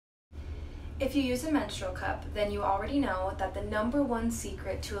If you use a menstrual cup, then you already know that the number one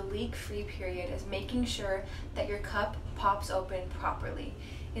secret to a leak-free period is making sure that your cup pops open properly.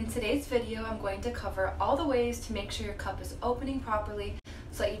 In today's video, I'm going to cover all the ways to make sure your cup is opening properly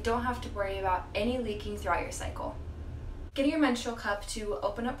so that you don't have to worry about any leaking throughout your cycle. Getting your menstrual cup to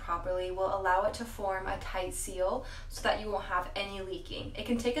open up properly will allow it to form a tight seal so that you won't have any leaking. It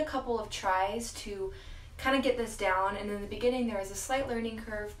can take a couple of tries to kind of get this down, and in the beginning there is a slight learning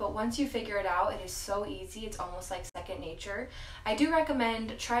curve, but once you figure it out, it is so easy, it's almost like second nature. I do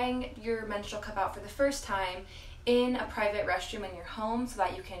recommend trying your menstrual cup out for the first time in a private restroom in your home so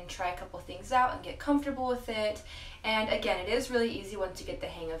that you can try a couple things out and get comfortable with it. And again, it is really easy once you get the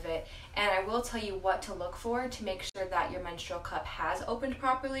hang of it, and I will tell you what to look for to make sure that your menstrual cup has opened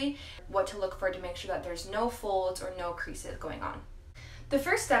properly, what to look for to make sure that there's no folds or no creases going on. The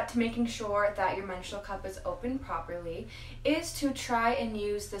first step to making sure that your menstrual cup is open properly is to try and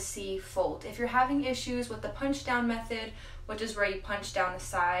use the C fold. If you're having issues with the punch down method, which is where you punch down the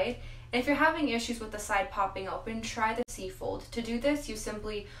side, and if you're having issues with the side popping open, try the C fold. To do this, you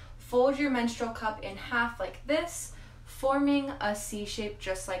simply fold your menstrual cup in half like this, forming a C shape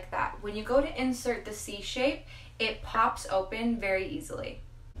just like that. When you go to insert the C shape, it pops open very easily.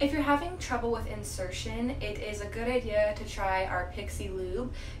 If you're having trouble with insertion, it is a good idea to try our Pixie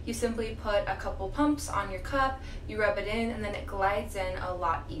Lube. You simply put a couple pumps on your cup, you rub it in, and then it glides in a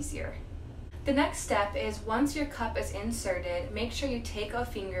lot easier. The next step is once your cup is inserted, make sure you take a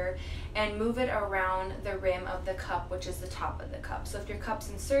finger and move it around the rim of the cup, which is the top of the cup. So if your cup's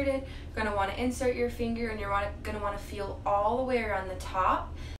inserted, you're going to want to insert your finger and you're going to want to feel all the way around the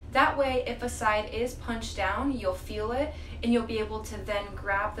top. That way, if a side is punched down, you'll feel it, and you'll be able to then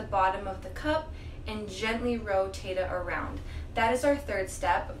grab the bottom of the cup and gently rotate it around. That is our third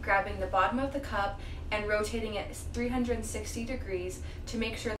step, grabbing the bottom of the cup and rotating it 360 degrees to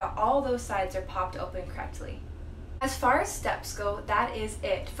make sure that all those sides are popped open correctly. As far as steps go, that is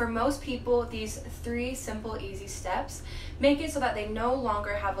it. For most people, these 3 simple, easy steps make it so that they no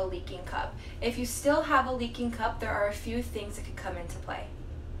longer have a leaking cup. If you still have a leaking cup, there are a few things that could come into play.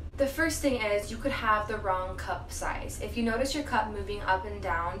 The first thing is you could have the wrong cup size. If you notice your cup moving up and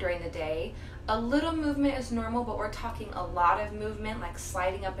down during the day, a little movement is normal, but we're talking a lot of movement, like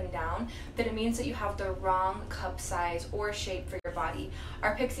sliding up and down, then it means that you have the wrong cup size or shape for your body.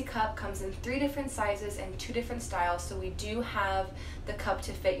 Our Pixie cup comes in 3 different sizes and 2 different styles, so we do have the cup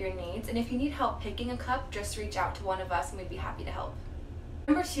to fit your needs. And if you need help picking a cup, just reach out to one of us and we'd be happy to help.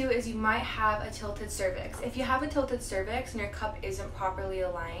 Number 2 is you might have a tilted cervix. If you have a tilted cervix and your cup isn't properly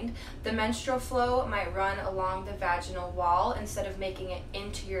aligned, the menstrual flow might run along the vaginal wall instead of making it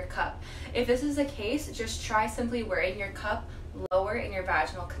into your cup. If this is the case, just try simply wearing your cup lower in your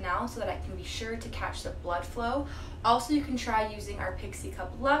vaginal canal so that it can be sure to catch the blood flow. Also, you can try using our Pixie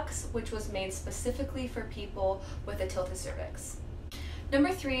Cup Luxe, which was made specifically for people with a tilted cervix.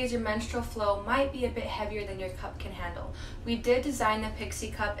 Number 3 is your menstrual flow might be a bit heavier than your cup can handle. We did design the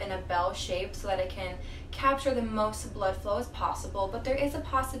Pixie Cup in a bell shape so that it can capture the most blood flow as possible, but there is a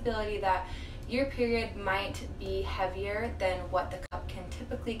possibility that your period might be heavier than what the cup can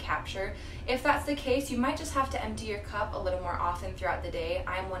typically capture. If that's the case, you might just have to empty your cup a little more often throughout the day.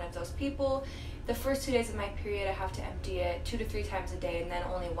 I'm one of those people. The first 2 days of my period, I have to empty it 2 to 3 times a day, and then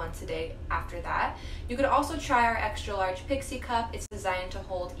only once a day after that. You could also try our extra large Pixie Cup. It's designed to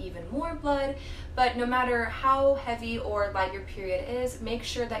hold even more blood, but no matter how heavy or light your period is, make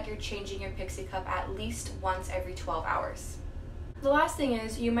sure that you're changing your Pixie Cup at least once every 12 hours. The last thing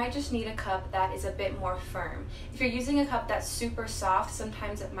is you might just need a cup that is a bit more firm. If you're using a cup that's super soft,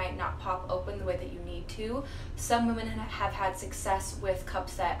 sometimes it might not pop open the way that you need to. Some women have had success with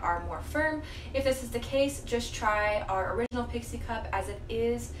cups that are more firm. If this is the case, just try our original Pixie Cup, as it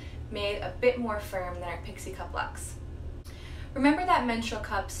is made a bit more firm than our Pixie Cup Luxe. Remember that menstrual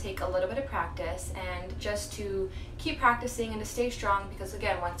cups take a little bit of practice, and just to keep practicing and to stay strong, because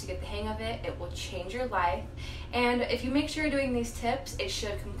again, once you get the hang of it, it will change your life. And if you make sure you're doing these tips, it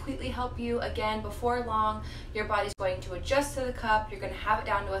should completely help you. Again, before long, your body's going to adjust to the cup, you're going to have it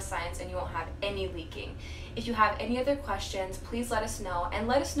down to a science, and you won't have any leaking. If you have any other questions, please let us know, and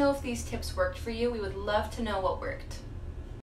let us know if these tips worked for you. We would love to know what worked.